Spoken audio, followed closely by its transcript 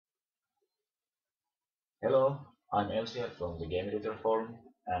Hello, I'm Elsia from the Game Editor Forum,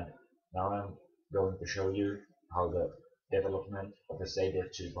 and now I'm going to show you how the development of the SABRE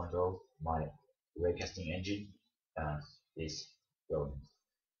 2.0, my raycasting engine, uh, is going.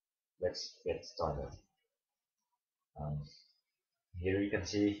 Let's get started. Um, Here you can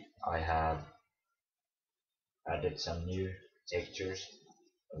see I have added some new textures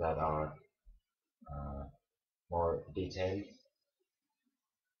that are uh, more detailed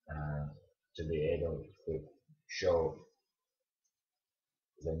uh, to be able to show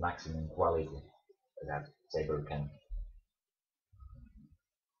the maximum quality that SABRE can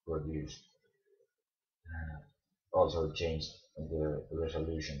produce. Also changed the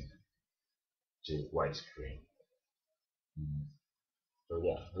resolution to widescreen. Mm. So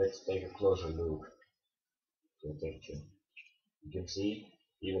yeah, let's take a closer look to the texture. You can see,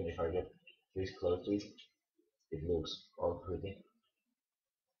 even if I get this close to it, it looks all pretty.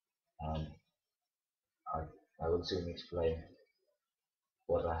 And I, I will soon explain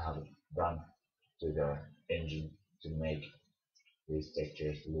what I have done to the engine to make these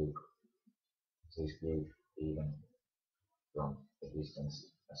textures look this good even from a distance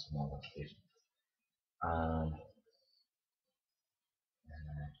as small as this. And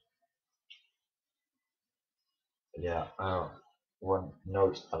yeah, one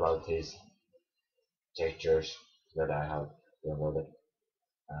note about these textures that I have downloaded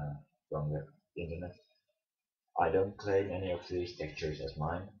uh, from the internet. I don't claim any of these textures as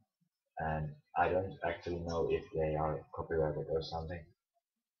mine, and I don't actually know if they are copyrighted or something,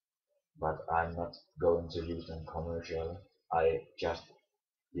 but I'm not going to use them commercially. I just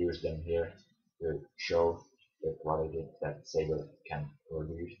use them here to show the quality that SABRE can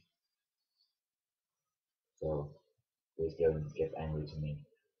produce, so please don't get angry to me.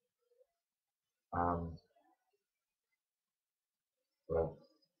 Um, well,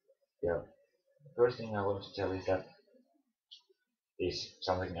 yeah, first thing I want to tell is that is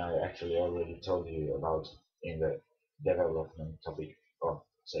something I actually already told you about in the development topic of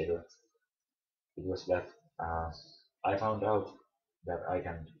SABRE. It was that uh, I found out that I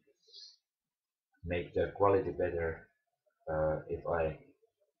can make the quality better if I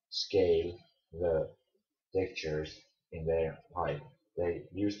scale the textures in their height. They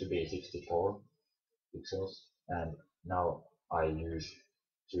used to be 64 pixels, and now I use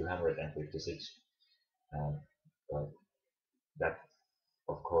 256, and that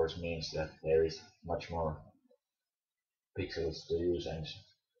of course means that there is much more pixels to use, and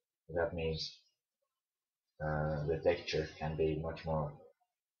that means the texture can be much more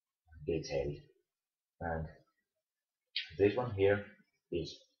detailed. And this one here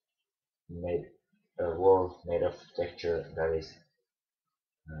is made a wall made of texture that is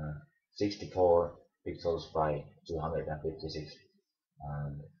 64 pixels by 256,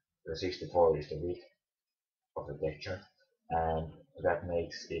 and the 64 is the width of the texture, and that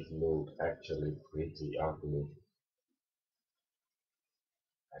makes it look actually pretty ugly.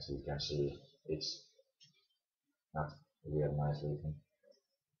 As you can see, it's not real nice looking.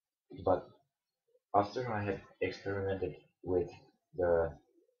 But after I have experimented with the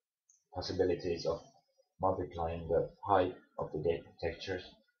possibilities of multiplying the height of the textures,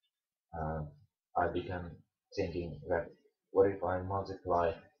 uh, I began thinking that what if I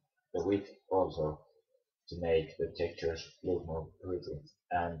multiply the width also to make the textures look more pretty?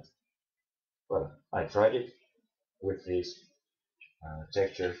 And well, I tried it with these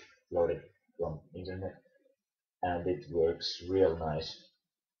textures loaded from internet, and it works real nice.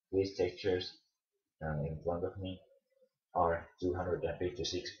 These textures in front of me are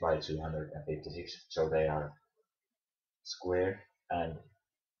 256 by 256, so they are square, and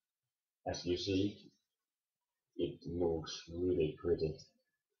as you see, it looks really pretty.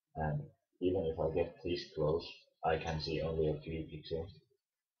 And even if I get this close, I can see only a few pixels,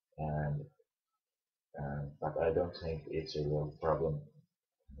 and but I don't think it's a real problem.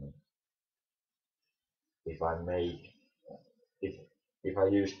 If I make if if I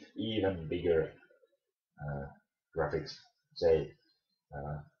used even bigger uh, graphics, say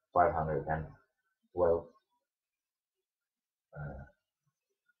 512 uh,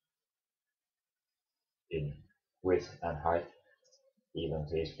 in width and height, even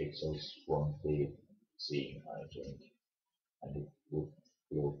these pixels won't be seen, I think, and it would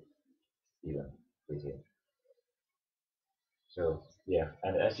feel even prettier. So yeah,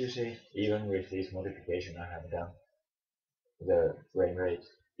 and as you see, even with this modification I have done, the frame rate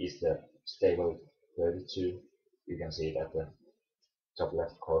is the stable 32. You can see it at the top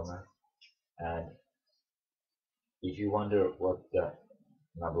left corner. And if you wonder what the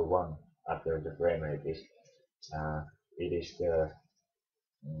number one after the frame rate is, uh, it is the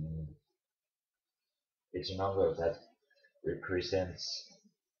mm, it's a number that represents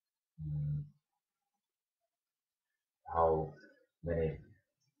how many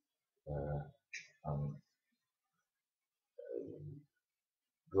uh, um,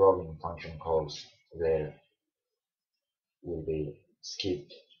 drawing function calls there will be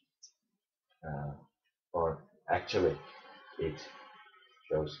skipped, uh, or actually it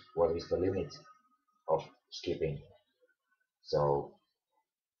shows what is the limit of skipping. So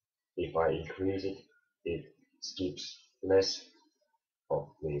if I increase it, it skips less of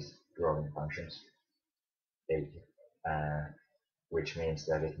these drawing functions, uh, which means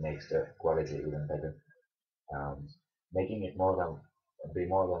that it makes the quality even better. Making it more than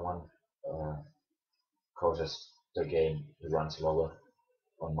one causes the game to run slower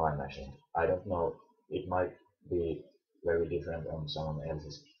on my machine. I don't know, it might be very different on someone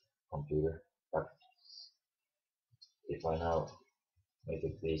else's computer, but if I now make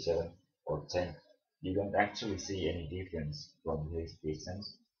it be 7 or 10, you don't actually see any difference from this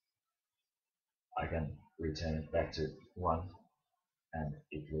distance. I can return it back to 1 and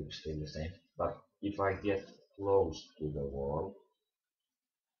it looks still the same. But if I get close to the wall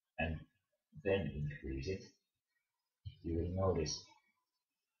and then increase it, you will notice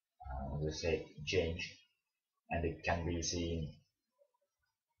the shape change, and it can be seen.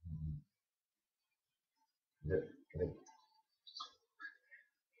 The, the,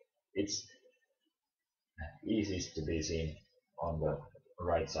 it's easiest to be seen on the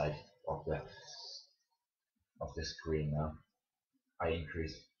right side of the screen now. I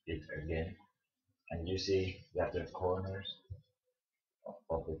increase it again, and you see that the corners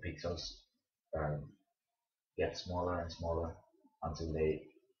of the pixels um, get smaller and smaller until they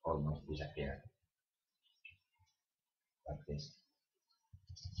almost disappear, like this.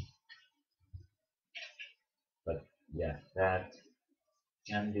 But yeah, that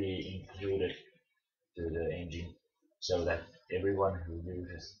can be included to the engine so that everyone who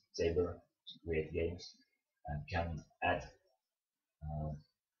uses SABRE to create games can add uh,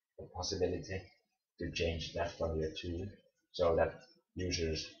 the possibility to change that value too, so that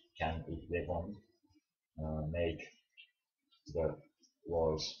users can, if they want, make the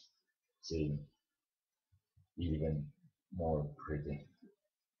walls seem even more pretty,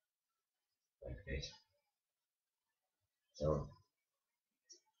 like this. So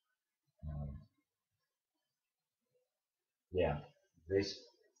um, yeah, this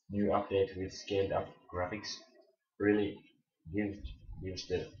new update with scaled up graphics really gives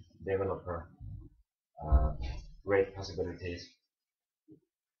the developer uh, great possibilities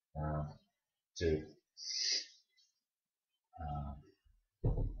uh, to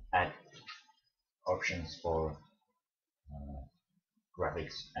add options for uh,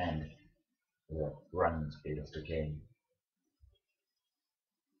 graphics and the running speed of the game.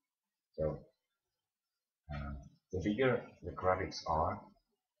 So the bigger the graphics are,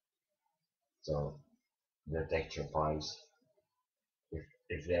 so the texture files,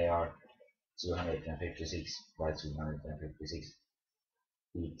 if they are 256 by 256,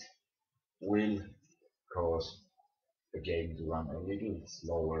 it will cause the game to run a little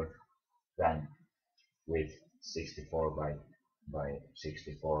slower than with 64 by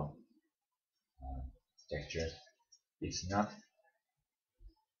 64 textures. It's not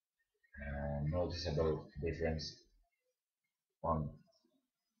a noticeable difference on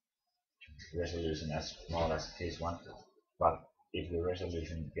resolution as small as this one, but if the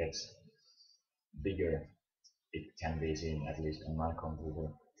resolution gets bigger, it can be seen, at least on my computer,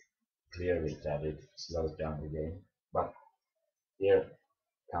 clearly that it slows down the game. But here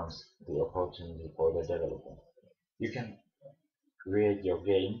comes the opportunity for the developer. You can create your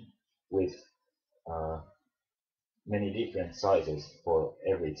game with uh, many different sizes for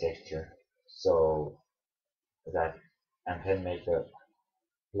every texture, so that, and then make the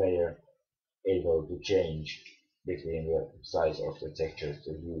player able to change between the size of the textures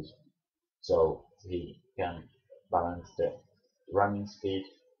to use, so he can balance the running speed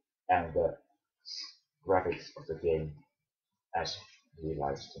and the graphics of the game as he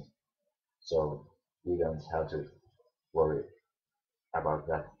likes to. So you don't have to worry about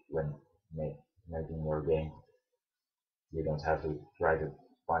that when making your game. You don't have to try to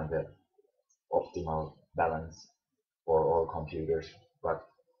find the optimal balance for all computers, but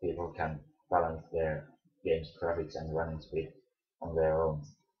people can balance their game's graphics and running speed on their own.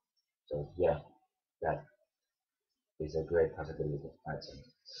 So yeah, that is a great possibility, I think.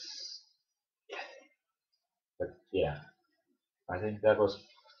 But yeah, I think that was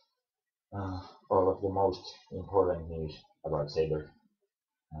all of the most important news about SABRE.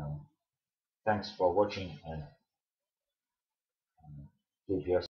 Thanks for watching, and keep your